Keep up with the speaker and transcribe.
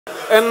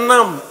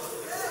enam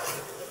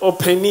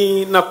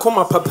openi na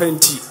koma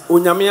papenti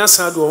onyame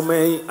asado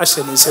omai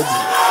ahye ne sabi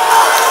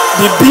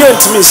bibia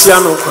ntimi sia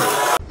no kwa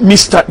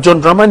Mr.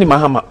 John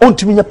Mahama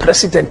ontimi nya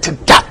president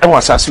da e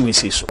wasase we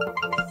so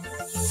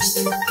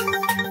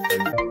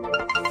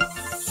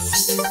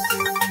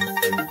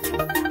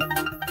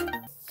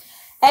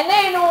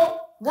eneno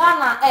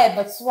Ghana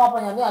but swap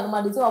on your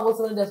man the about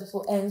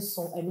so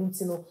enso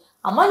enutino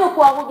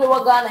amanyoko ahodo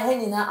wa Ghana he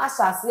nyina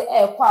asase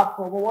kwa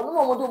aprobo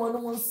wono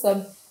mo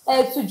nsem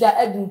tuja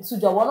edu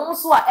tuja wono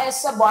so a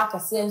ehebo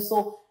akase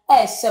enso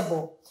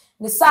ehebo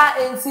the sa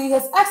enti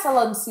His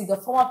Excellency the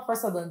former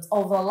president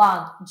of the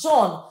land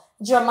John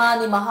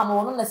Mahama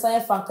wono na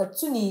san franka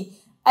tuni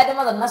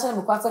Edema the National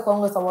Democratic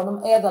Congress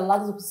wono the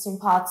largest opposition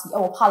party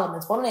or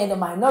parliament wono the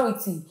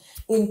minority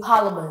in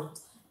parliament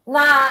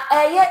na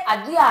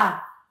ade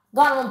a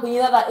Ghana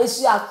mpanyina da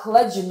Asia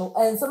clergy no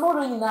ensem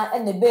hodo nyina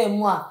ene be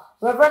mu a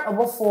Reverend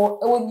Obofo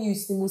ewo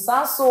news team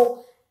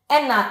so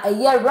ena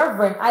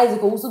Reverend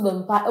Isaac Owusu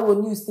Bempa ewo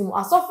news team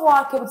asofo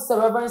akebut se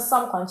Reverend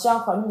Sam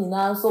Kwanchan kwanu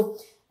nyina so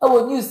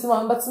ewo news team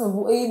ambetim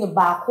bu ne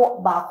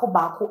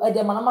baako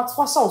ede manama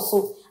to hye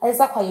so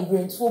esa kwaye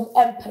brentuom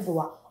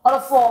empedoa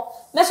odofo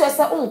na hye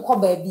se unko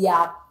ba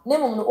bia na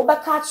mum no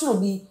obeka achi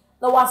obi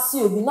na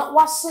wase obi na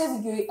wase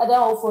video ede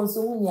ofo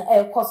nso hunya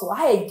ekoso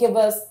hi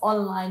givers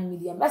online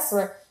media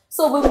mesre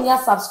so when you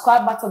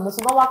subscribe button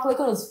so now click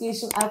on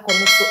notification icon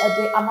so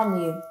ade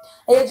amame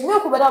ejumi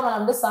okubeda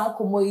man am this an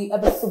komoyi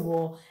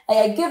ebesibo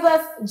give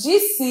us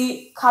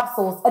GC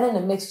capsules and in a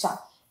mixture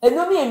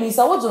enomi emi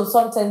sa wo jonso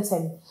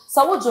 1010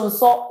 sa wo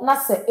jonso na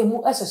se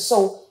emu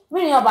ehyehew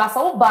mini oba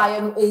sa wo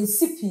baaye no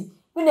ensipi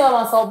mini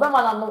oba sa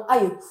obema na no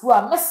ayeku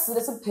a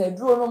mesire se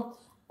pedro no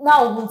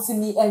na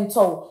ohuntimi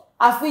ento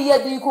afi ye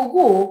di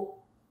kogu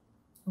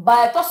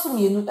ba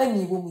tosumienu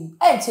anyiwo mi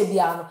enche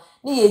bia no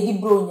ne ye di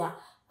bronya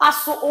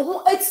aso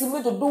ohu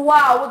etimi dodo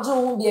wa woje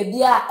ohu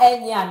bia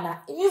enya na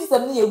if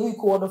them ne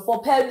week order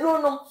for pedro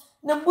no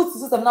na buti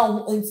system na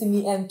ohu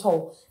entimi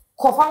ento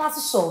ko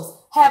pharmacy shops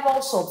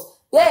herbal shops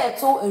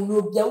to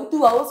enu bia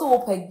wudu a wo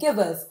per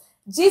givers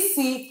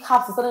GC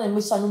capsules na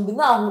mission bi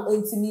na ohu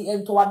entimi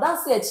ento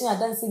wadanse echi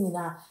adanse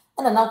nyina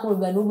na ko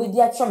bia no be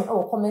di atwem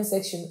e comment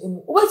section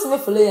emu obetimi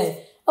follow yen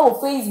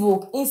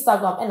Facebook,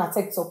 Instagram, and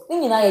TikTok.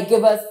 Nyina ye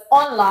givers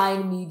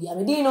online media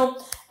medino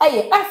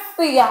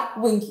afia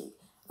winky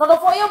no do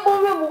for your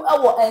bomu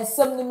ewo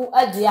ensem ni mu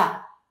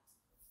adia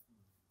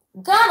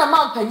Ghana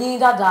man panyin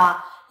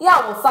dada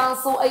ya wo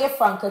sanso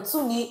franka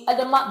tuni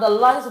edema the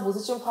largest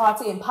opposition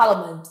party in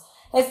parliament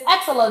His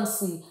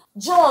Excellency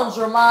John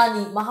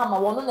Mahama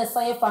wono na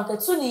san franka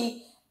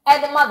tuni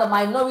edema the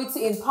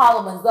minority in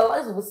parliament the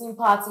largest opposition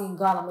party in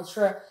Ghana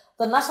metre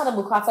the National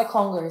Democratic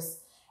Congress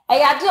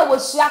ade a wo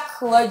shia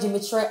clergy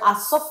metre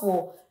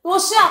asofo no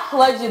shia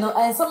clergy no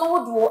ensem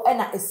wodo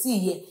na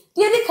esiye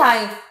the other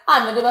kind,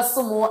 I'm the best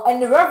more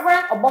and the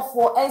Reverend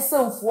Obofo and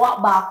some for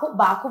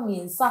Baku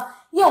miensa.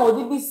 You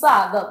will be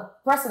the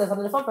president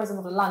and the first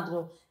president of the land.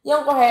 You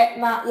go ahead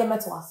now, you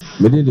met us.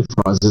 Within the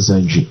Francis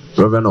century,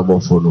 Reverend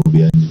Obofo no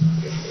be.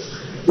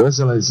 Your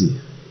Excellency,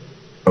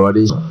 our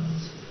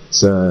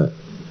Sir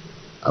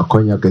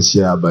Akonya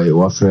Kasia by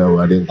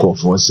Wafre, I didn't call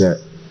for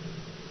Sir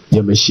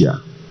Yemeshia.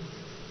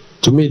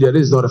 To me, that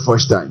is not the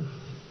first time.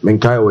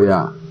 Menkai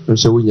Oya, I'm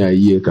so we are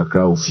ye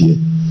kakra fear.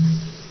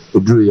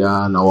 Udru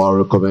ya na wa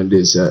recommend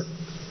this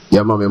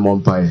ya mama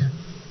mompai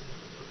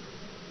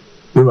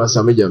me was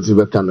am jam fi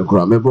be kan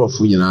kura me bro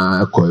fu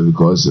nyina akọ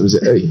because we say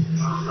hey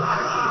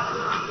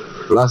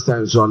last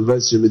time so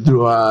anniversary me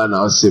dru ha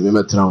na say me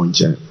metra wo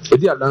nche e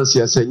di adanse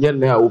ya say nye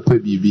na wo pa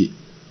bibi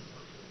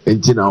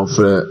enti na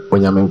ofre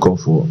onyame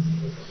nkofo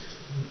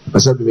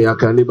asabi me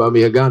aka ni ba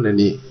me Ghana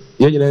ni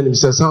ye nyina ni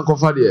say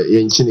sankofa de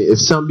ye nchini if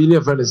some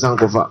billion friend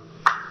sankofa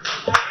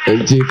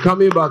enti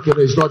coming back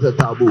is not a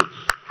taboo.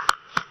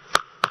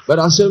 But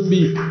I said,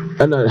 be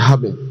and I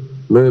have it.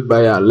 Maybe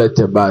by a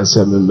letter by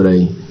some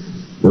brain.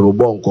 We were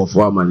born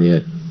for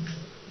money.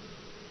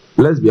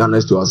 Let's be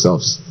honest to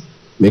ourselves.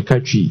 Make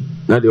country,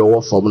 not the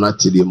war for not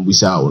till the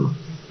Mbusao.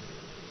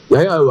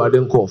 Yeah, I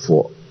didn't call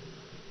for.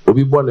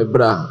 We born a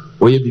bra,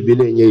 or you be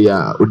billing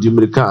ya, or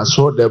Dimrica,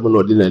 saw them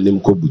or dinner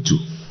name Kobutu.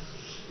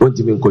 Won't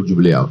even call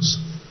Jubilee House.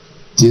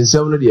 Tin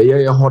 7 the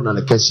year horn and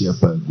a cashier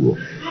per go.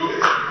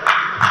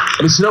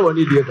 It's no one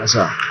idiot as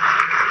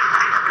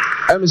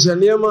I'm saying,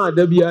 Niama,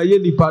 there be a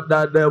yelly part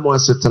that there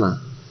was setana.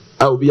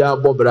 I will be a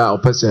bobra or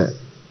pese.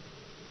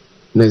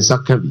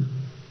 Nensakabi.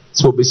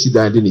 So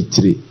basically, I didn't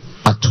tree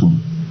at home.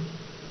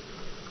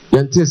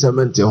 Yantis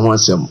cement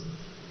once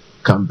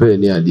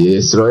campaign near the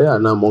Estroya,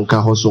 and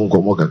Monka Hoson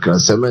Komoka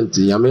cement,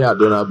 Yamea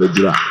Dona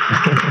Bedra.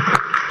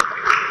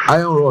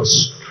 Iron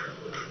Ross.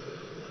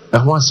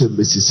 And once a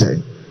basic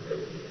say.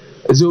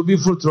 As it will be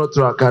fruit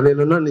rotro, can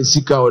any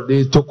sika or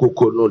the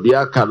tokoko no, the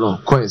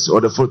akano, coins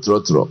or the fruit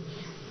rotro.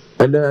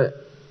 And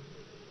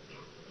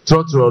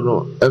trotro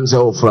no emse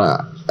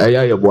ofra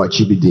eya ye bo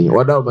achi bidin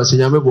wada o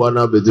masenya me bo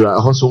na bedura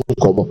hoso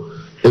nkomo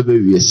ebe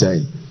wie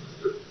sai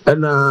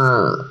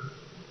na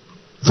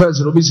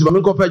first no bi si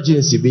me ko pa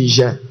jeans bi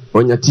je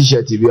onya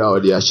t-shirt bi a o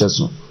de ahye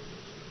so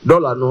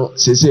dollar no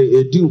sese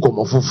edi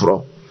nkomo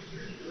foforo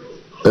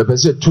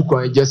pese tu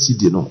kwan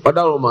jasidi no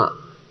odaloma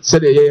se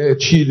de ye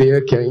twi ne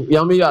ye ken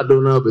yame ya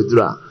do na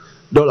bedura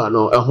dollar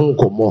no ehun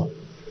nkomo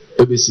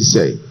ebesi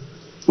sei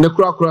ne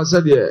kura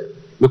se de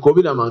me ko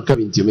bi na manka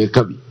bi ntime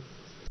ka bi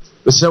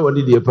se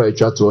woni de pa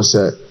etwa to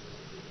se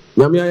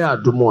nyame ya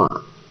adomo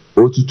a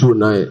otutu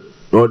na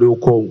no de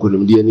ko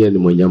nkunim de ne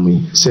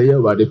animonyam se ye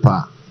wade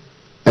pa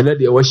ene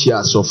de wa hia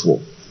asofo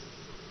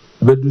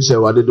bedu se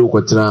wade do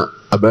kwetena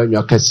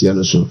abanwa kase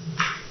no so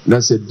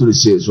na se duru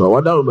se so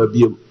wadaloma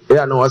biem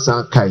ya na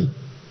wasan kai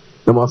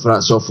na mafra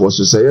asofo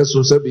so se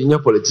yeso se bi nya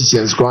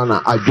politicians kwa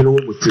na adwene wo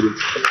mutirim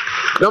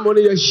na mo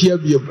ne ya hia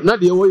biem na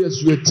de wo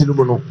yesu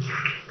etirim no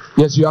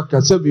yesu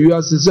akasa bi wi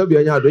asese bi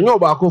anya do nya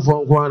oba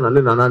akofo kwa na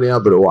ne nana ne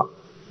abrewa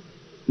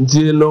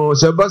nti no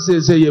se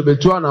base se ye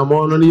betu ana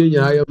mo no ne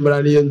nyina ye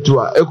mra ne ye ntu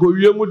a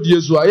ekowie mu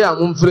die so aye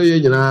amomfre ye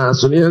nyina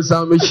so ne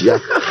nsa mehia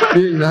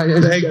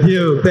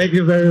thank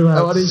you very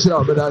much.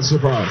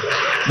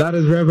 That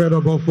is Reverend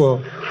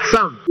Obofo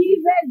Sam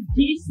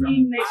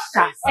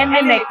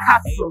Reverend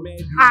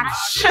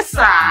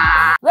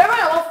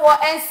Obofo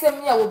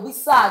ensem will be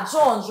Sir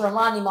John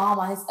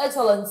Mahama, His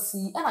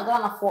Excellency, and a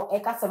Ghana for a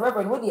cast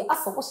Reverend Woody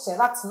as a was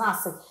that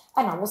nasa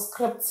and I was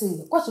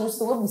scripted. Question is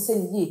to what we say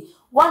ye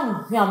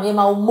one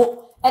yama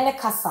mo and a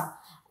casa.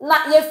 Na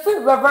ye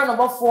free Reverend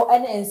Obofo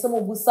and some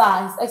of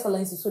Busa, His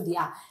Excellency so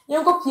dia.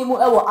 Yongo Pimo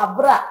ewo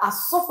abra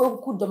asofo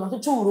kudoma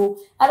churu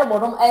at the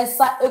bottom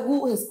ensa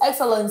egu His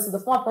Excellency the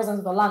former president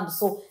of the land.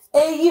 So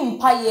eyim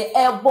paye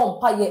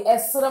bomb paye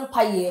esrem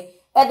paye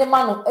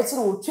edemano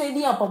etiro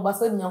trading up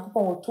ambassador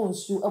nyankopon wo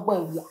tonsu ebo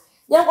awia.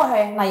 Yengo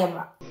he na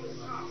yemra.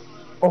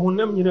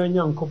 Ohunam nyina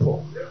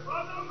nyankopon.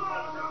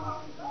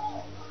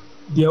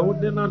 De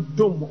wode na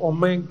dom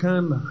oman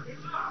Ghana.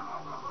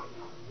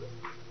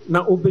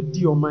 Na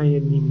obedi oman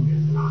anim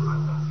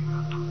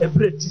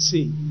ebreti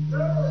sei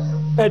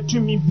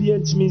atumi bi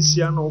antimi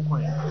nsia na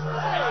okwan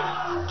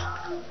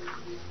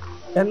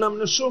enam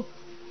ne so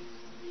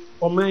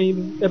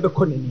oman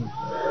ebekọ n'anim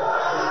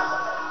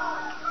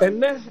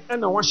enne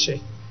na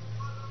wahye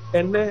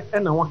enne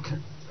na waka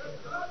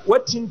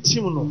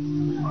watintim no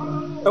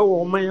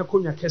ewo oman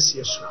akonya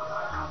kese so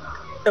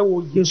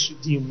ewo Yesu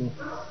din mu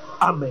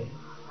amen.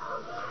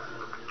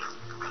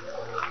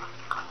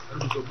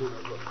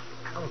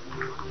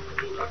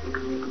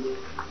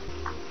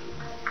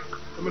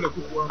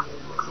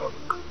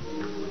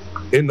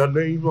 In the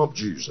name of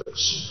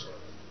Jesus,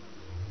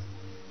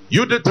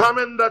 you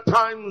determine the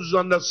times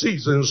and the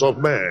seasons of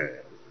man,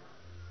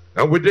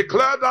 and we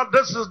declare that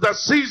this is the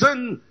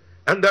season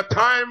and the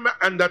time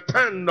and the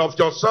turn of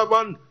your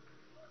servant,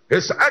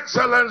 His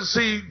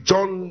Excellency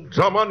John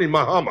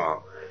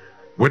Mahama.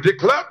 We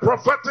declare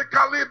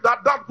prophetically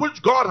that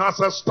which God has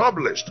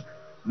established,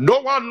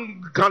 no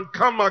one can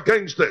come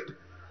against it.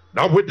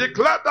 Now we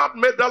declare that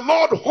may the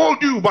Lord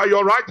hold you by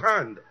your right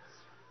hand.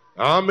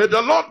 May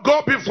the Lord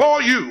go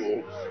before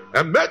you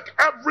and make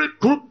every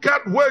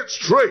crooked way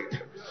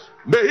straight.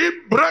 May He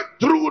break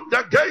through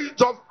the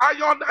gates of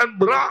iron and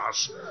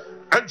brass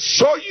and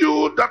show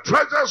you the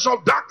treasures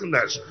of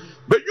darkness.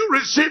 May you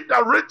receive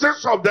the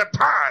riches of the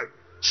time.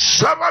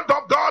 Servant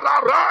of God,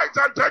 arise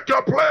and take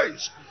your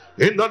place.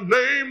 In the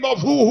name of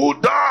who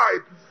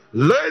died,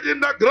 laid in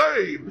the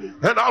grave,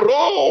 and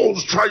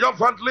arose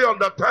triumphantly on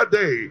the third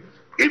day,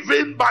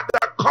 even by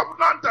the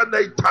covenant and the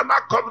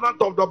eternal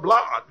covenant of the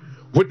blood,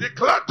 we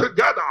declare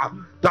together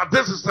that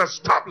this is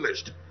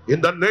established in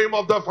the name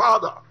of the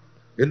Father,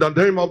 in the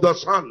name of the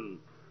Son,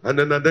 and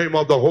in the name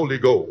of the Holy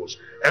Ghost.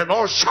 And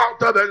all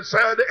shouted and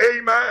said,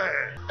 Amen.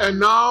 And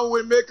now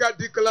we make a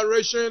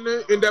declaration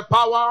in the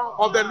power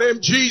of the name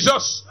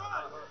Jesus,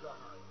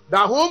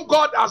 that whom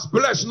God has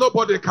blessed,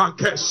 nobody can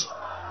curse.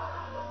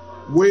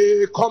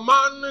 We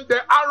command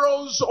the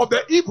arrows of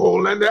the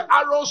evil and the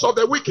arrows of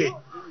the wicked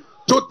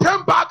to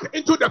turn back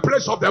into the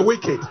place of the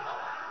wicked.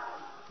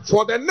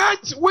 For the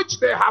net which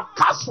they have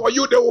cast for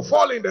you, they will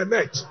fall in the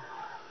net.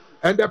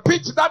 And the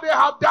pit that they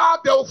have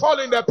dug, they will fall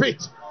in the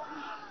pit.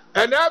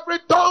 And every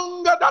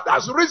tongue that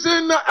has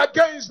risen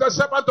against the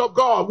servant of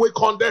God, we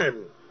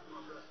condemn.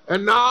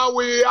 And now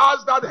we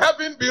ask that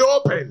heaven be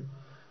open,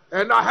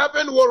 and that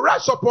heaven will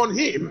rest upon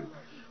him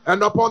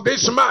and upon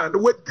this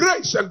man with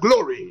grace and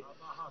glory.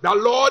 That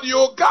Lord,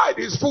 you guide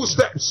his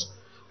footsteps,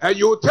 and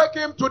you take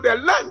him to the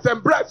length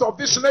and breadth of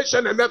this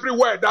nation and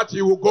everywhere that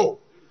he will go.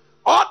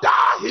 Order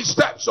his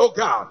steps, oh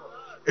God,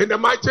 in the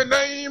mighty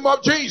name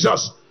of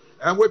Jesus.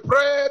 And we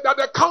pray that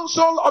the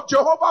counsel of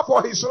Jehovah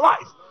for his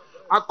life,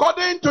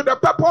 according to the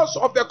purpose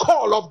of the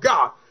call of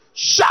God,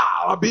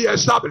 shall be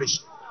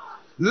established.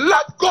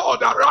 Let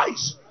God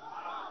arise,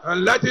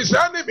 and let his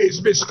enemies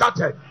be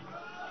scattered.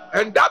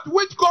 And that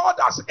which God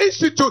has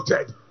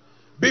instituted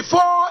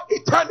before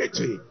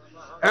eternity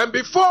and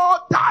before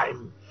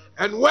time,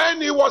 and when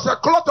he was a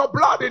clot of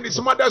blood in his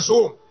mother's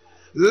womb,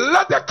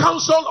 let the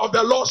counsel of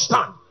the Lord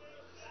stand.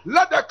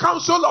 Let the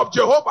counsel of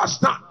Jehovah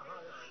stand.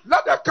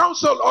 Let the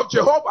counsel of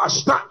Jehovah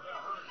stand.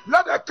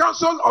 Let the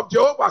counsel of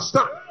Jehovah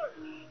stand.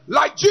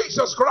 Like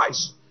Jesus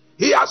Christ,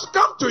 he has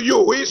come to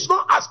you. He is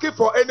not asking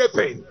for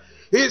anything.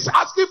 He is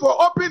asking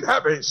for open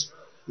heavens.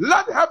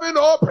 Let heaven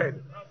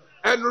open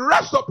and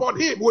rest upon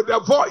him with a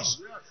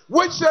voice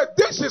which said,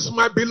 "This is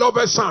my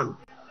beloved son,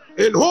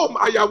 in whom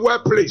I am well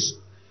pleased."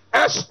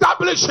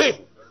 Establish him,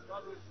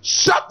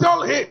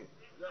 settle him,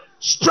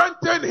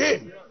 strengthen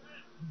him,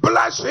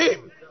 bless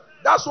him.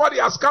 That's what he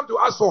has come to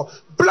ask for.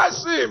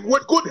 Bless him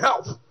with good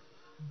health.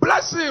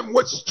 Bless him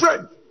with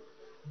strength.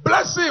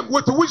 Bless him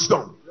with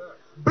wisdom.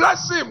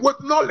 Bless him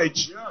with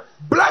knowledge.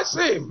 Bless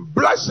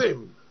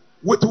him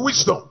with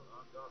wisdom.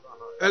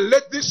 And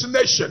let this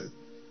nation,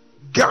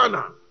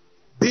 Ghana,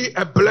 be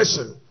a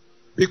blessing,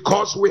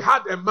 because we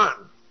had a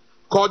man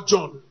called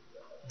John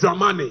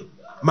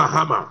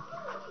Mahama.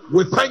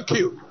 We thank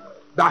you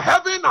that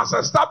heaven has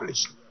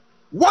established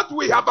what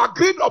we have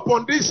agreed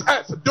upon this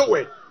earth. Do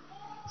it.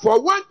 For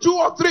when 2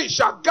 or 3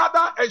 shall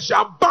gather and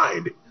shall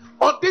bind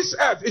on this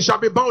earth, it shall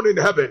be bound in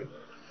heaven.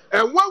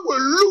 And when we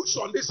loose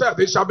on this earth,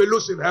 it shall be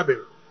loose in heaven.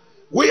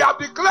 We have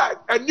declared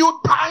a new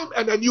time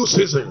and a new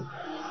season.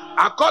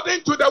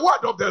 According to the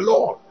word of the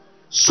Lord,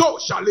 so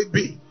shall it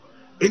be.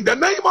 In the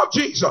name of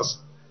Jesus.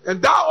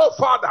 And thou, O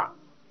Father,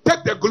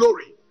 take the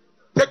glory,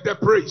 take the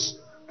praise,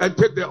 and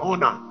take the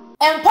honor.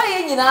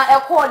 Empire nyina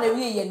ekọ na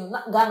wiye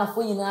no Ghana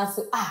fo nyina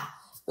se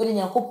we de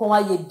Nyankopon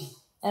ayebi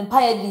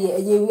empire de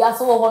ye wi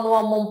aso wo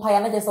no mo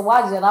empire na je se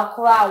wa jera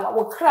kora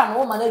wo kra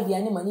no ma na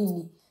aduane ma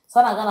ni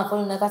so na Ghana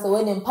fo no ka se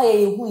we ne empire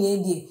ye hu ye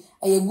die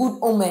a good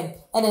omen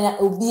ene na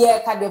obi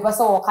e ka de pese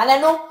wo kale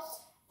no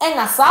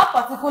ena sa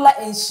particular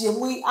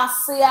enhyiemu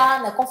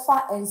asea na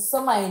kofa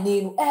ensema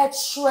ene no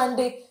trend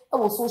e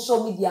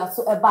social media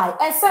so e buy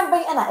ensem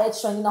ben ena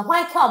trend na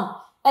why come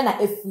ena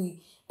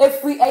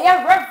Efri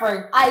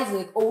Reverend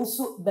Isaac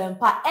Owusu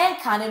Bempa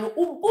enkane no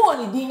ubo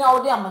ni di na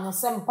wo de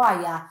amanyosem pa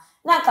ya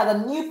na ka the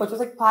new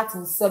patriotic party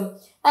nsem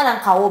na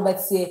nka wo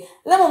betie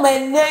le mo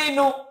menei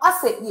no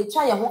ase ye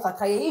twa ye ho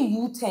kaka ye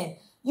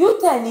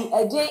U10 ni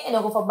agyen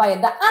ene ko fa ba ye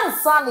da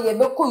ansa na ye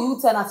beko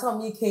U10 asema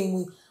mi kan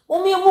mu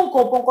mo mi mu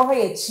nkopon ko hwe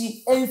ye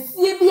chi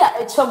enfie bi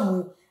a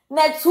etwamu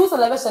na 2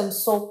 celebration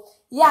so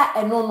ya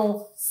eno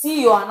no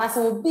CEO anase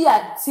obi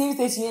a TV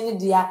station ni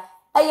dia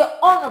aye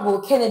honorable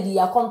Kennedy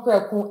ya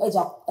compare kun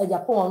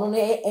Ejapon no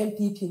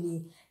MPP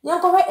ni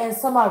yanko he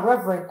ensama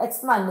Reverend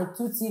Exman na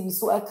 2 TV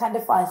so I kind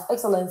of His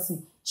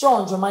Excellency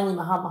John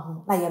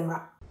Mahama na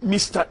yemra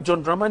Mr.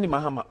 John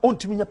Mahama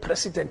ontumi nya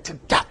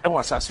president da e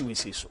wasase we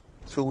say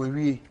so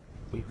we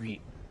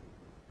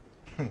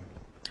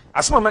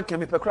asma man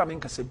kemi pekra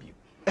men kasa bi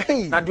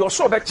na de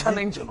oso be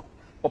challenge no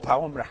opa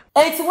womra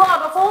eti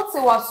wa before say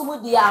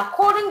wasumu dia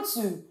according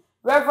to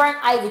Reverend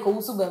Isaac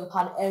Owusu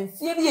Bempa and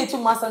fear be to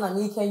master na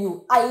me can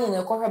you aye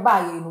na ko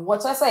heba ye no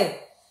what I say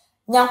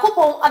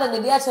Nyankopon ada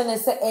de dia chene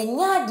say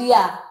enya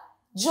dia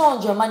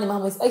John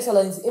Mahama His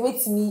Excellency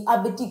ebetimi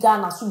abedi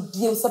Ghana so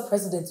die so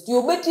president di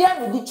obedia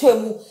no di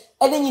twemu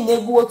ene nyina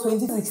egu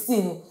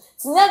 2016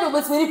 tinya do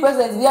betimi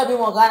president bia be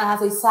mo Ghana ha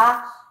say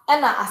sa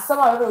ena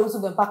asema Reverend Owusu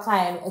Bempa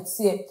kan no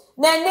etie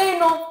na nei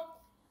no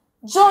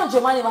John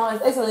Mahama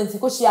His Excellency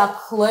ko shia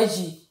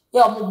clergy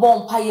ya mo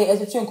bon paye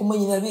etwetwe nkomo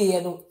nyina bi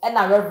ye no e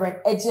na Reverend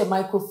eje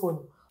microphone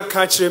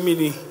ka kire mi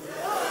ni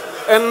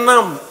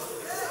enam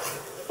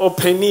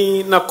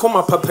openi na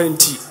koma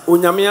papenti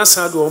onyame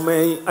asado o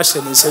man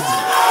ahye ne sabi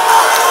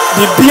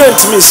bibia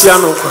ntimi sia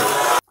no kwa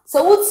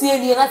so wutie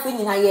ni na se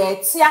nyina ye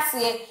ti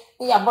ase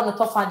e ya bo no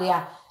tofa de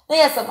a na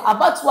yes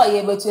about why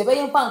ye betu e be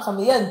yin pan kam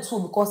ye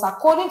ntu because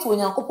according to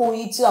Onyankopon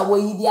yi ti a wo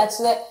yi di a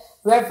kire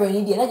Reverend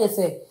yi di na je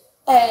say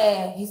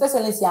His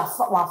Excellency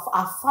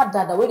afa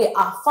dada we de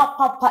afa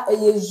papa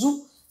eyezu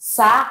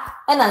sa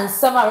ena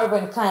nsema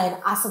Reverend kind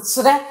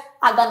asekyere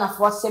agana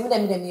for se me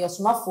dem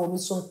yesoma for mi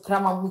so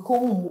krama mi ko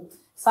mu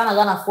sa na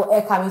gana for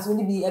e ka mi so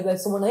ni bi ebe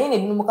so na ye na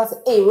bi mu ka se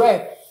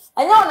rev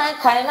anya ona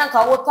kan na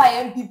ka wo ta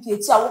MPP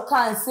echi a wo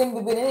kan nsem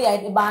bebe ne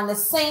ya ba na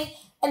sen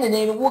ena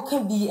ne wo ka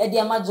bi e de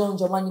ama John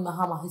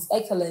Mahama His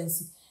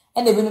Excellency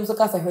ena bi num so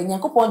ka se hwe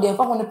Nyankopon de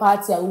fa ho ne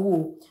party a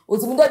wo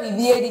otimi da bi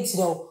bi edi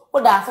kire o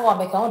da so wa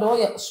beka o de o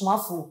ye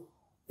somafo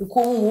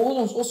ukomu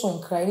wo so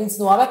nkran ni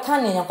no wa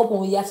beka ne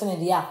Nyankopon yi ase ne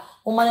de a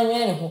o ma ne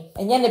ne ho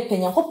enye ne pe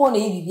Nyankopon na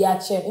yi bibi a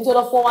che nti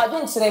do fo wa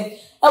dwen kire e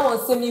won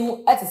semi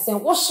hu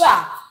etesen wo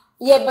hwa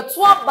ye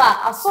beto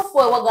aba asofo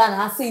e wa Ghana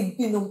ha se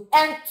binum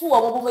entu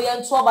o bo ye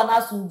entu aba na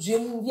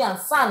asundwem bi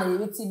ansa na ye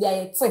beti bia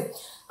ye te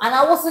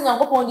ana wo se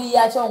Nyankopon de yi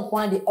a che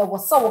nkwan de e wo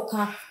se wo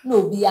ka na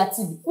obi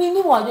ati bi mi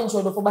ni mo adwen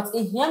kire do fo but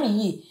ehia me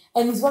yi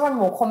and it's very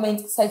more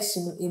comment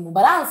section emu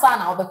but ansa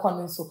na obekọ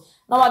no so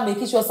na wa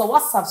make sure so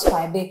what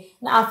subscribe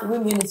na after we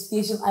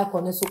notification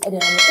icon so e dey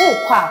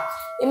na kwa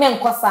e me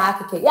nkosa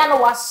akeke ya na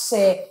wa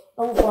share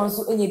na wo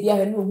so enye bia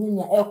hwe na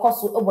ohunya e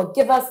koso e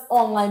give us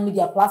online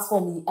media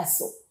platform yi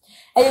eso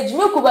e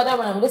jume ku bada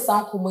na me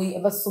san komo yi e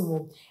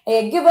besomo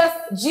e give us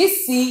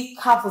GC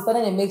capsules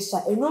na na make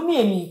sure enomi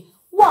emi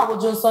wa wo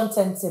Johnson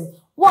tentem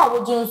wa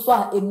wo Johnson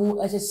a emu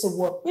ehyehyɛ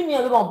wo mi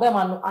nua be ma be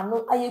ma no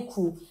ano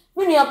ayeku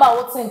mi nua ba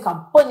wo tin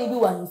company bi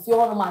wa nfie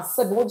ho no ma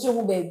sebe wo gye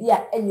ho ba bi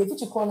a enye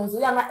fichi kro no so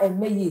ya na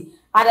emaye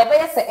ada be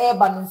yese e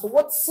ba no so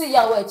wo ti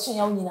ya wo echi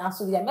ya wo nyina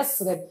so ya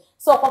mesre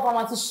so kwa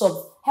pharmacy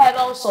shops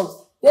herbal shops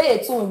They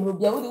are 2 in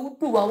Rubia, we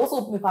do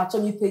also me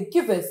patron pay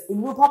givers,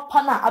 in Rupa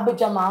Pana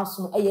Abijama,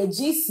 a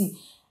GC,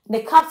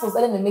 the capsules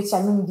and the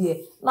nature noon dear.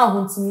 Now,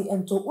 hunting me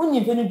and to only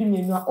venue do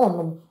me on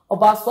them, or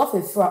bass off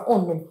a fra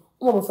on them,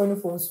 or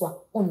friend for Swa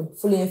on them,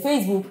 fully on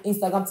Facebook,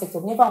 Instagram,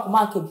 TikTok, never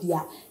market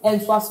beer,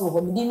 and fast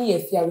over me,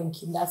 if you're in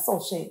Kim, that's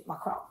all shame, my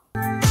crowd.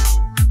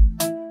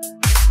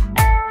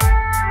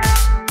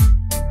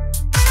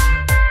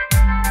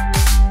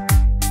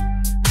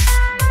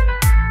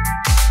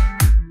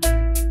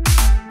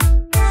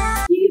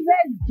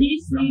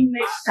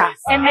 Nectar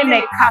and then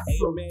a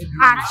capsule.